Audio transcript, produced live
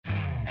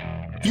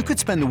You could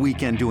spend the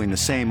weekend doing the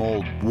same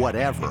old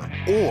whatever,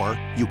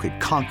 or you could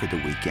conquer the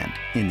weekend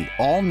in the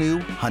all-new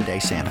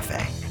Hyundai Santa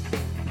Fe.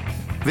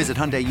 Visit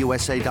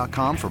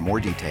HyundaiUSA.com for more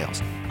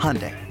details.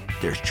 Hyundai,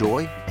 there's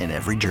joy in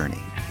every journey.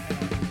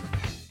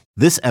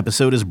 This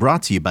episode is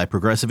brought to you by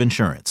Progressive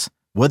Insurance.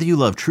 Whether you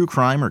love true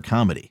crime or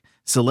comedy,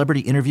 celebrity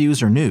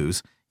interviews or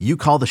news, you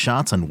call the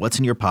shots on what's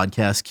in your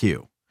podcast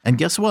queue. And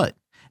guess what?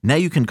 Now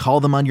you can call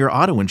them on your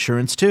auto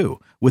insurance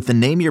too with the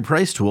Name Your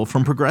Price tool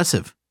from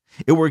Progressive.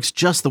 It works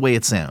just the way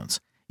it sounds.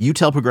 You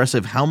tell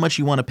Progressive how much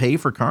you want to pay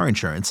for car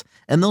insurance,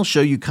 and they'll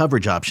show you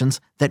coverage options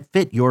that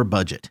fit your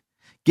budget.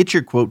 Get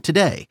your quote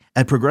today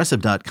at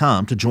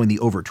Progressive.com to join the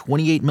over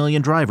 28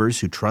 million drivers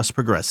who trust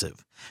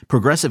Progressive.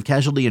 Progressive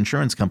Casualty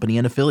Insurance Company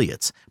and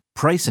Affiliates.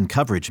 Price and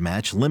coverage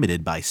match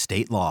limited by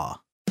state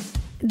law.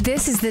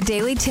 This is the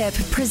Daily Tip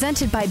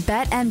presented by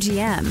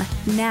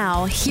BetMGM.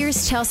 Now,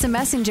 here's Chelsea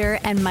Messenger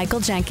and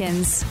Michael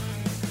Jenkins.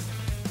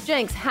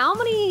 Jenks, how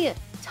many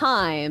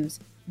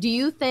times do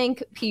you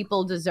think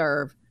people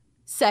deserve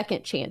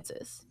second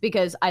chances?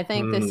 Because I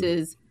think this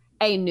is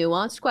a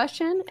nuanced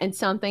question and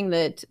something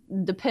that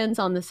depends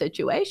on the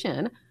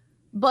situation.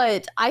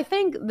 But I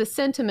think the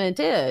sentiment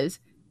is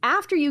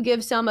after you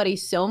give somebody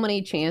so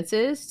many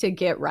chances to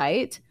get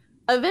right,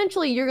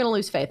 eventually you're going to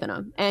lose faith in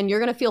them and you're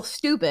going to feel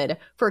stupid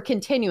for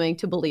continuing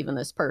to believe in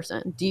this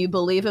person. Do you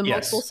believe in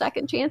multiple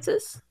second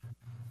chances?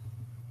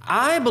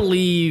 I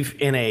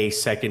believe in a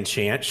second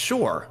chance,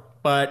 sure.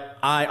 But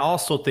I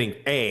also think,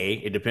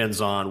 it depends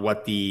on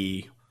what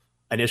the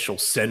initial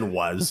sin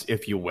was,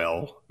 if you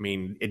will. I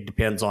mean, it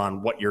depends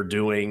on what you're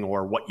doing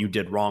or what you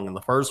did wrong in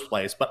the first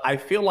place. But I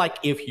feel like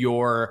if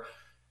you're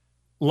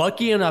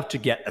lucky enough to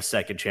get a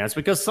second chance,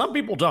 because some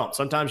people don't.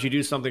 Sometimes you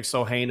do something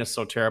so heinous,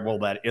 so terrible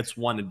that it's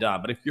one and done.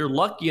 But if you're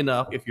lucky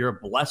enough, if you're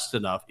blessed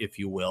enough, if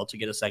you will, to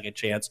get a second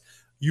chance,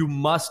 you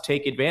must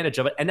take advantage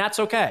of it. And that's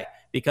okay,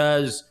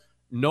 because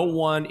no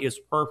one is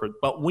perfect.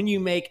 But when you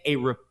make a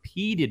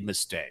repeated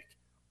mistake,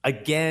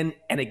 again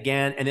and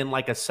again, and then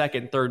like a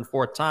second, third, and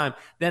fourth time,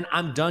 then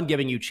I'm done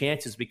giving you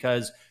chances,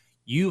 because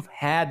you've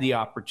had the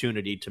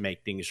opportunity to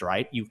make things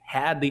right. You've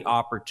had the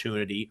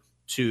opportunity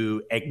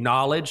to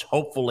acknowledge,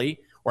 hopefully,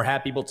 or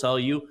have people tell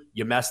you,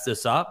 you messed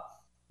this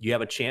up. You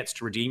have a chance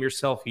to redeem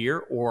yourself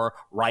here or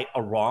right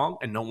a wrong,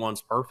 and no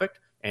one's perfect.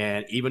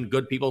 And even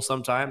good people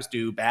sometimes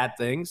do bad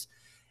things.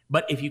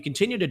 But if you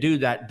continue to do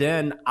that,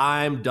 then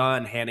I'm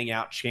done handing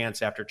out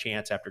chance after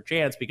chance after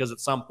chance, because at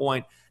some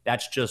point,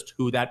 that's just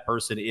who that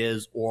person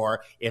is.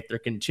 Or if they're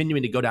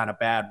continuing to go down a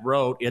bad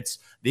road,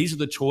 these are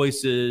the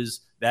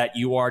choices that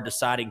you are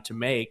deciding to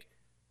make.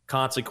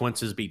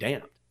 Consequences be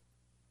damned.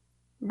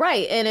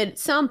 Right. And at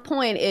some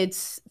point,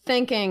 it's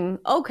thinking,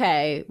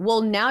 okay,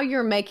 well, now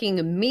you're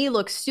making me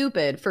look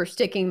stupid for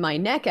sticking my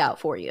neck out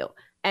for you.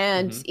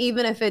 And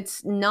even if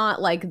it's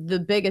not like the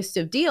biggest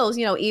of deals,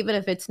 even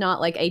if it's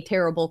not like a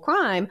terrible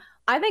crime,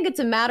 I think it's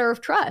a matter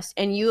of trust.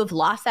 And you have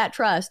lost that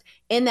trust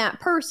in that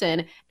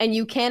person, and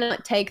you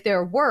cannot take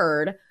their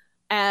word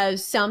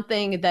as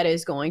something that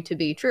is going to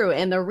be true.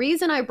 And the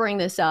reason I bring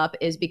this up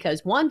is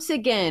because once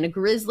again,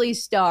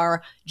 Grizzlies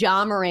star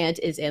Ja Morant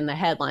is in the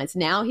headlines.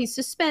 Now he's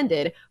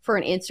suspended for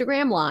an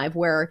Instagram Live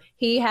where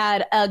he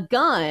had a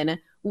gun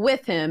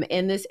with him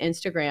in this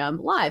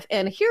Instagram Live.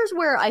 And here's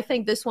where I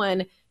think this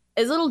one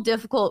is a little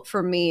difficult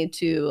for me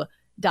to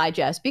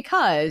digest,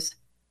 because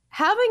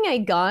having a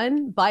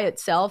gun by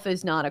itself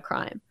is not a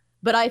crime.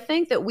 But I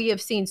think that we have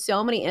seen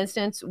so many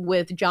instances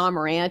with Ja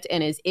Morant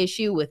and his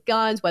issue with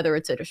guns, whether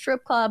it's at a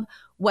strip club,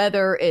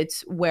 whether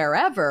it's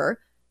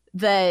wherever,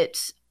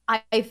 that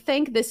I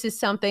think this is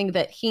something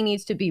that he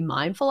needs to be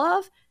mindful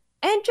of.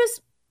 And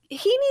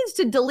he needs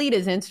to delete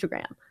his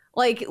Instagram.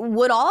 Like,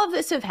 would all of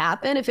this have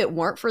happened if it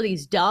weren't for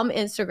these dumb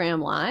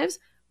Instagram Lives?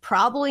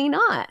 Probably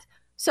not.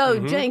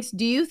 So, Jenks,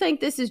 do you think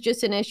this is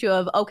just an issue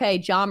of, okay,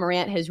 Ja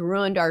Morant has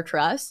ruined our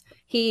trust?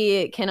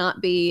 He cannot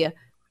be,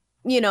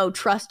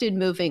 trusted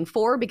moving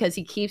forward because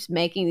he keeps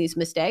making these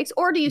mistakes?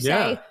 Or do you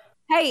say,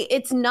 hey,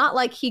 it's not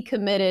like he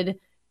committed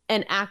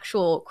an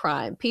actual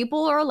crime.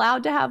 People are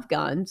allowed to have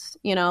guns.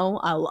 A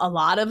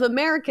lot of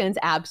Americans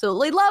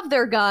absolutely love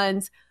their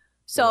guns.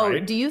 So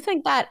do you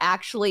think that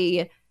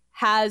actually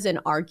has an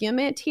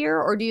argument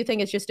here, or do you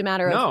think it's just a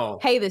matter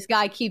of, hey, this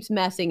guy keeps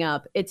messing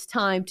up, it's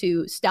time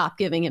to stop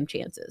giving him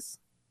chances?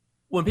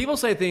 When people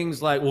say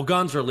things like, well,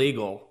 guns are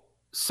legal,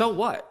 so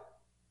what?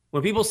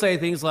 When people say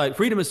things like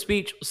freedom of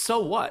speech, so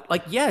what?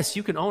 Like, yes,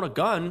 you can own a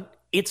gun,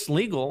 it's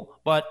legal,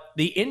 but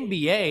the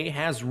NBA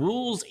has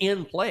rules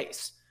in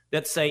place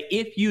that say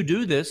if you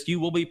do this, you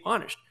will be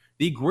punished.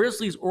 The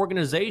Grizzlies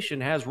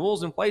organization has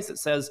rules in place that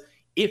says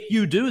if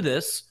you do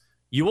this,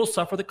 you will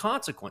suffer the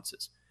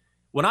consequences.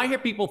 When I hear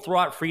people throw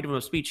out freedom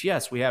of speech,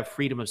 yes, we have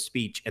freedom of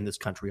speech in this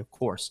country, of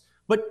course.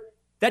 But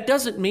that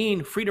doesn't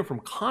mean freedom from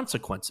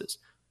consequences.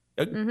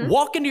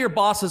 Walk into your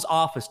boss's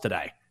office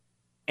today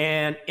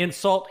and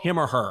insult him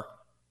or her.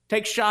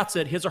 Take shots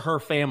at his or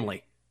her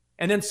family.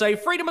 And then say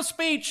freedom of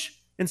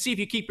speech and see if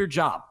you keep your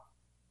job.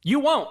 You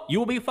won't. You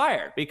will be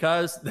fired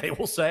because they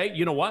will say,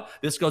 you know what?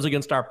 This goes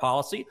against our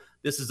policy.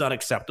 This is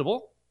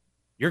unacceptable.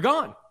 You're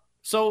gone.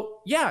 So,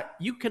 yeah,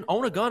 you can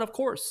own a gun, of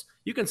course.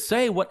 You can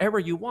say whatever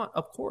you want,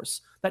 of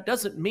course. That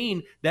doesn't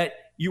mean that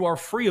you are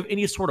free of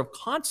any sort of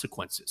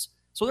consequences.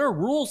 So there are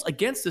rules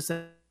against this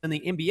in the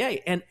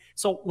NBA. And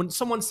so when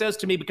someone says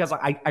to me, because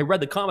I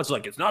read the comments,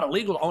 like, it's not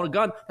illegal to own a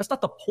gun, that's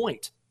not the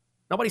point.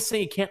 Nobody's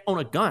saying you can't own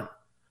a gun.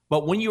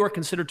 But when you are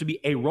considered to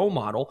be a role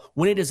model,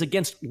 when it is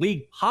against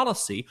league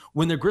policy,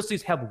 when the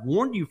Grizzlies have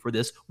warned you for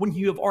this, when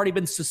you have already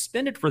been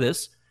suspended for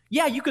this,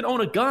 yeah, you can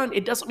own a gun.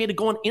 It doesn't mean to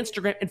go on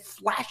Instagram and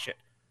flash it.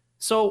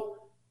 So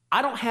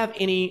I don't have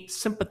any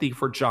sympathy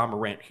for Ja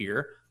Morant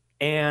here.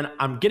 And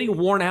I'm getting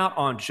worn out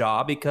on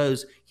Ja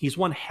because he's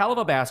one hell of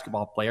a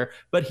basketball player,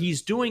 but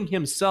he's doing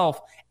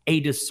himself a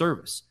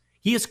disservice.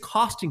 He is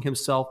costing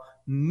himself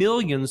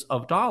millions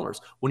of dollars.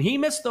 When he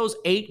missed those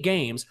 8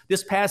 games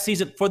this past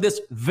season for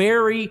this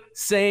very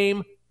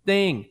same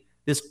thing,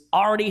 this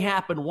already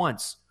happened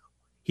once.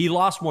 He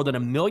lost more than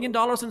 $1 million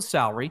in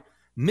salary.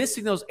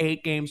 Missing those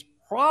 8 games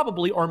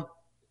probably or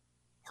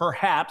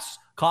perhaps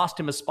cost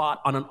him a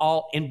spot on an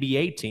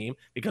all-NBA team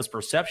because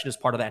perception is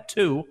part of that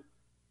too.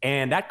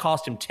 And that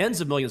cost him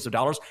tens of millions of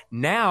dollars.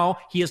 Now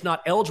he is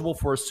not eligible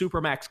for a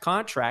Supermax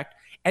contract.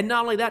 And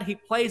not only that, he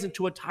plays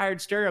into a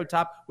tired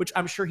stereotype, which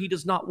I'm sure he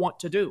does not want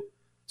to do.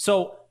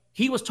 So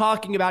he was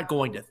talking about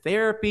going to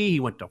therapy.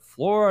 He went to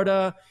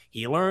Florida.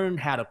 He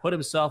learned how to put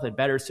himself in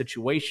better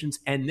situations.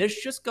 And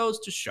this just goes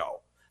to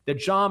show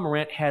that Ja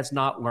Morant has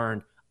not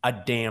learned a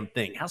damn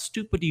thing. How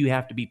stupid do you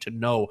have to be to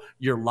know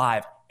you're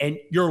live? And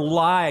you're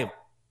live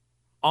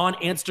on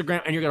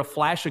Instagram and you're going to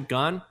flash a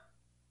gun?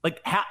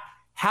 Like,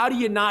 how do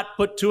you not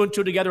put 2 and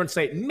 2 together and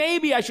say,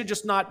 maybe I should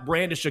just not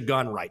brandish a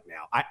gun right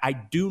now? I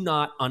do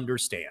not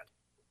understand.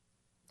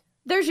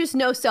 There's just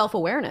no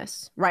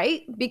self-awareness,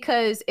 right?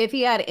 Because if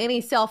he had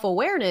any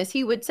self-awareness,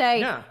 he would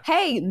say,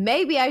 hey,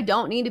 maybe I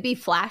don't need to be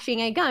flashing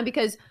a gun,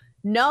 because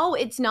no,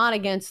 it's not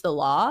against the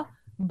law,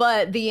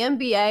 but the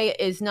NBA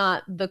is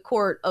not the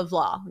court of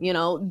law. You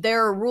know,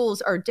 their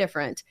rules are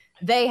different.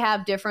 They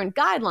have different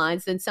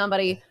guidelines than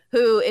somebody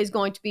who is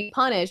going to be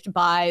punished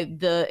by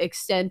the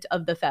extent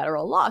of the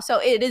federal law. So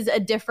it is a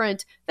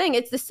different thing.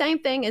 It's the same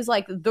thing as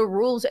like the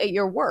rules at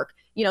your work.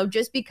 You know,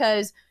 just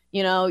because,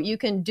 you know, you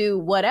can do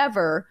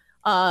whatever,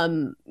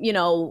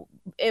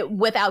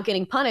 without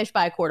getting punished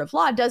by a court of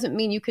law doesn't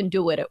mean you can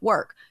do it at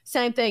work.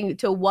 Same thing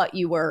to what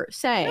you were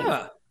saying.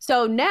 Yeah.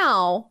 So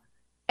now,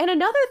 and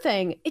another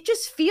thing, it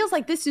just feels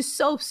like this is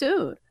so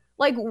soon.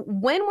 Like,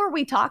 when were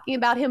we talking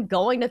about him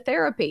going to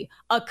therapy?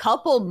 A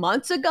couple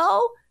months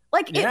ago?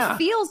 Like, it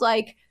feels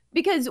like,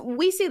 because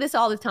we see this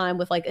all the time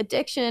with like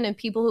addiction and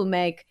people who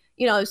make,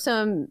 you know,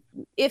 some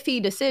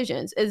iffy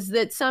decisions, is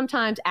that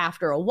sometimes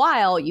after a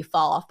while you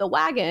fall off the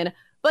wagon.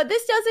 But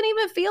this doesn't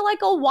even feel like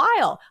a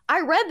while.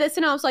 I read this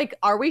and I was like,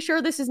 are we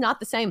sure this is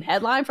not the same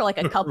headline for like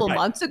a couple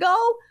months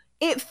ago?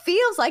 It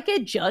feels like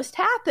it just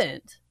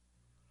happened.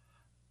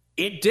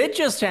 It did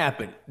just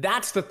happen.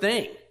 That's the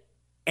thing.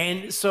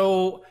 And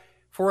so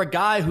for a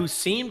guy who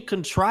seemed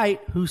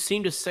contrite, who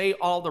seemed to say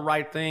all the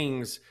right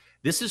things,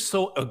 this is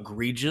so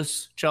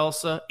egregious,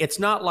 Chelsea. It's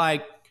not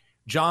like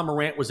Ja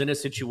Morant was in a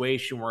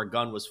situation where a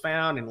gun was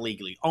found and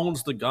legally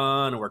owns the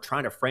gun, and we're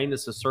trying to frame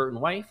this a certain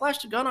way. He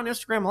flashed a gun on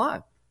Instagram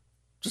Live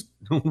just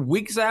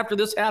weeks after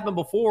this happened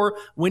before,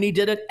 when he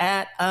did it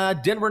at a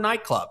Denver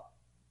nightclub.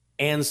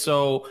 And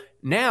so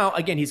now,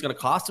 again, he's going to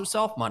cost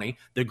himself money.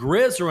 The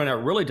Grizz are in a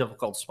really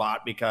difficult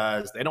spot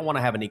because they don't want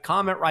to have any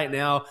comment right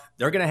now.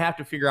 They're going to have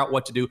to figure out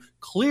what to do.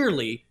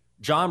 Clearly,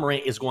 Ja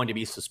Morant is going to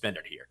be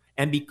suspended here.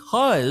 And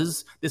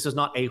because this is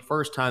not a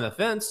first-time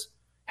offense,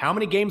 how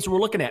many games are we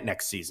looking at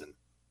next season?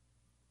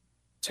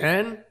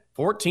 10,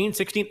 14,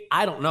 16?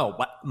 I don't know.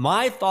 But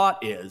my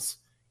thought is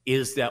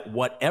that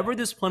whatever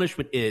this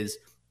punishment is,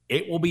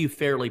 it will be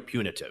fairly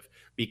punitive.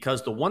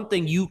 Because the one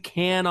thing you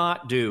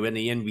cannot do in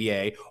the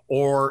NBA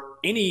or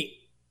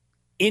any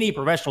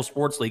professional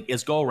sports league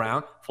is go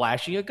around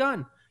flashing a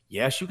gun.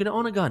 Yes, you can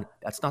own a gun.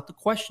 That's not the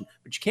question.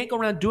 But you can't go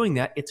around doing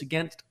that. It's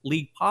against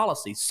league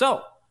policy.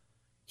 So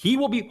he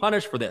will be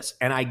punished for this.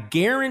 And I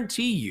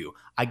guarantee you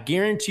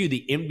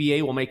the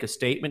NBA will make a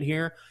statement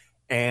here,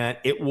 and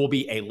it will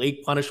be a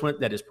league punishment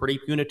that is pretty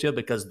punitive,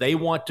 because they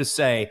want to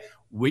say,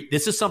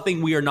 this is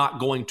something we are not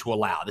going to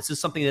allow. This is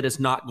something that is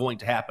not going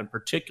to happen,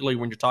 particularly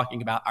when you're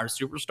talking about our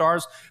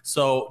superstars.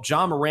 So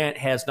Ja Morant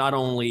has not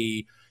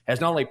only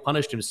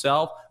punished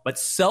himself, but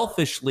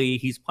selfishly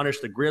he's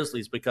punished the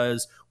Grizzlies,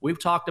 because we've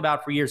talked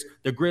about for years,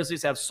 the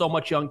Grizzlies have so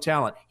much young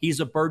talent. He's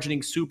a burgeoning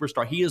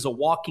superstar. He is a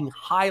walking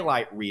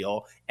highlight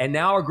reel. And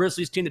now our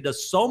Grizzlies team that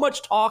does so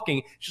much talking,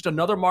 it's just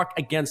another mark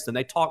against them.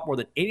 They talk more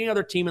than any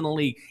other team in the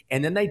league.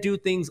 And then they do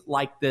things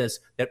like this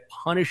that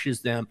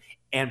punishes them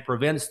and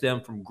prevents them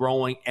from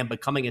growing and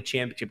becoming a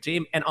championship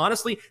team. And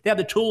honestly, they have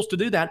the tools to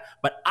do that,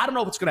 but I don't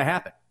know if it's going to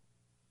happen.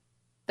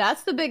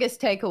 That's the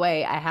biggest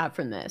takeaway I have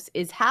from this,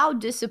 is how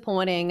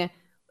disappointing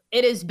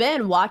it has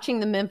been watching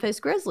the Memphis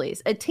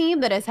Grizzlies, a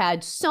team that has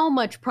had so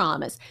much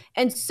promise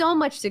and so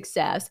much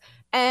success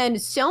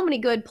and so many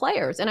good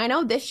players. And I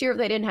know this year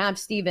they didn't have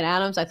Steven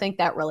Adams. I think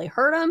that really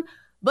hurt them.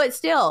 But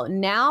still,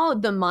 now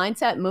the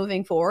mindset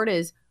moving forward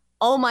is,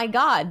 oh my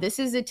God, this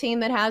is a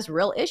team that has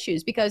real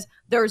issues because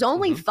there's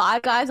only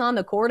 5 guys on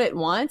the court at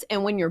once.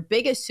 And when your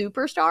biggest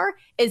superstar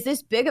is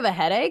this big of a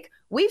headache,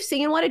 we've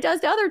seen what it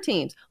does to other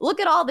teams. Look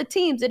at all the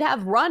teams that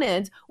have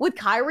run-ins with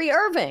Kyrie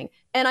Irving.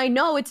 And I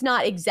know it's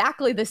not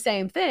exactly the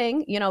same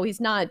thing. He's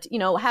not,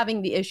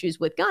 having the issues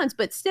with guns,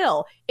 but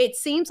still, it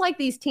seems like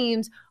these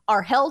teams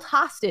are held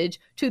hostage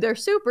to their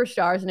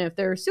superstars. And if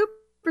their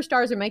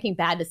superstars are making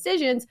bad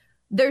decisions,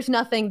 there's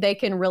nothing they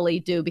can really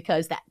do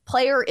because that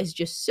player is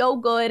just so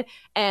good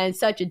and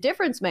such a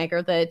difference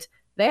maker that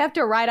they have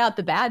to ride out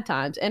the bad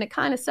times. And it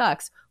kind of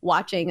sucks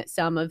watching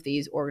some of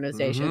these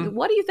organizations.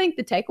 What do you think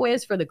the takeaway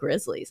is for the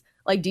Grizzlies?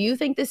 Like, do you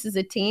think this is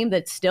a team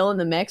that's still in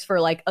the mix for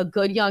like a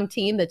good young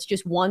team that's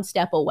just one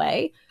step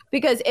away?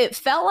 Because it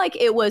felt like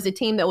it was a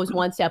team that was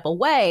one step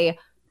away,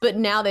 but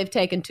now they've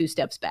taken 2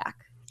 steps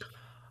back.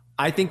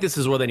 I think this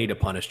is where they need to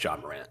punish Ja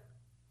Morant.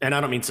 And I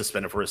don't mean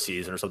suspend it for a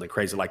season or something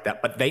crazy like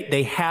that, but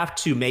they have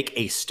to make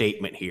a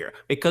statement here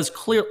because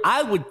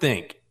I would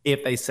think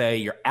if they say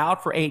you're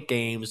out for 8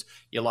 games,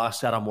 you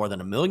lost out on more than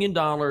 $1 million,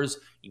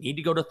 you need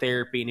to go to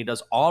therapy, and he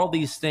does all of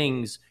these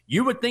things,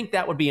 you would think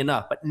that would be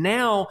enough. But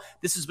now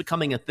this is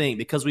becoming a thing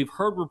because we've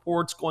heard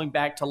reports going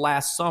back to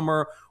last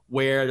summer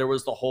where there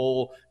was the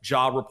whole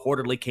Ja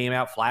reportedly came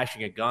out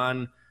flashing a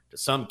gun to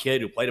some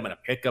kid who played him in a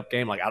pickup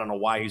game. Like, I don't know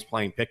why he's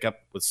playing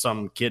pickup with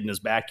some kid in his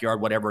backyard,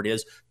 whatever it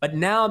is. But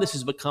now this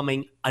is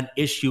becoming an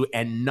issue,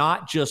 and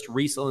not just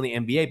recently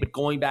in the NBA, but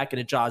going back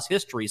into Ja's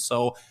history.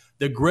 So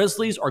the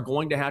Grizzlies are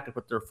going to have to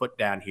put their foot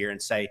down here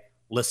and say,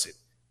 listen,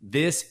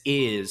 this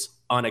is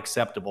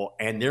unacceptable.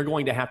 And they're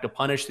going to have to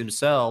punish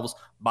themselves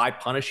by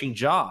punishing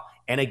Ja.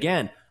 And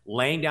again,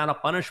 laying down a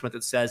punishment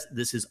that says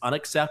this is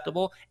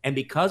unacceptable. And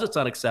because it's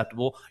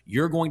unacceptable,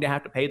 you're going to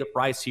have to pay the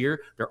price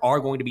here. There are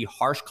going to be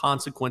harsh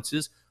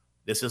consequences.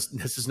 This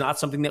is not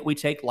something that we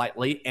take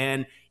lightly.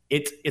 And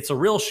it's a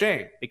real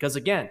shame because,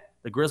 again,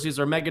 the Grizzlies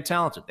are mega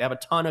talented. They have a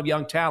ton of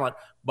young talent,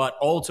 but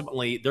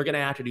ultimately they're going to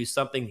have to do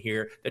something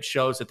here that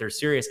shows that they're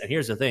serious. And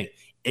here's the thing.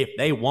 If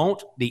they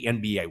won't, the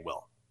NBA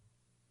will.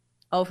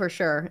 Oh, for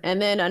sure.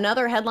 And then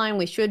another headline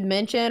we should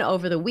mention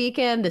over the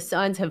weekend, the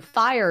Suns have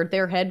fired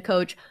their head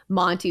coach,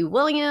 Monty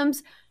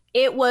Williams.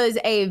 It was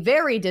a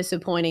very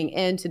disappointing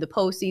end to the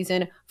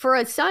postseason for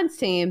a Suns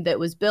team that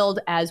was billed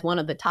as one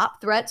of the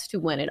top threats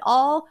to win it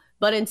all.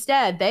 But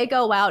instead, they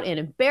go out in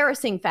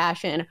embarrassing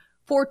fashion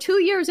for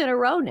 2 years in a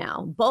row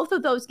now. Both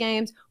of those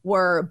games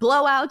were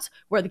blowouts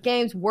where the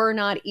games were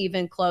not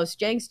even close.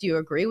 Jenks, do you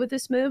agree with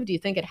this move? Do you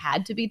think it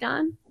had to be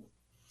done?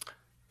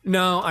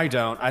 No, I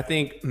don't. I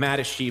think Matt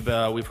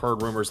Ishbia, we've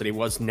heard rumors that he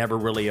was never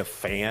really a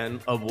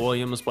fan of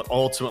Williams, but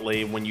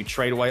ultimately when you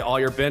trade away all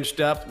your bench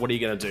depth, what are you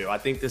going to do? I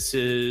think this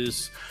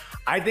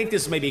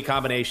may be a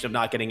combination of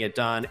not getting it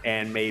done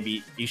and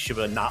maybe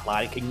Ishbia not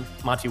liking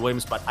Monty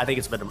Williams, but I think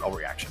it's a bit of an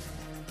overreaction.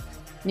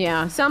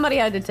 Yeah, somebody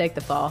had to take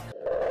the fall.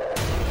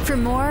 For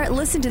more,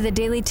 listen to the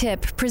Daily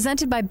Tip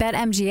presented by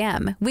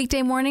BetMGM.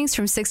 Weekday mornings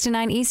from 6 to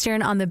 9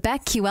 Eastern on the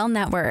BetQL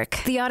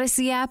network, the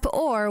Odyssey app,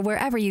 or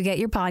wherever you get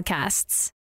your podcasts.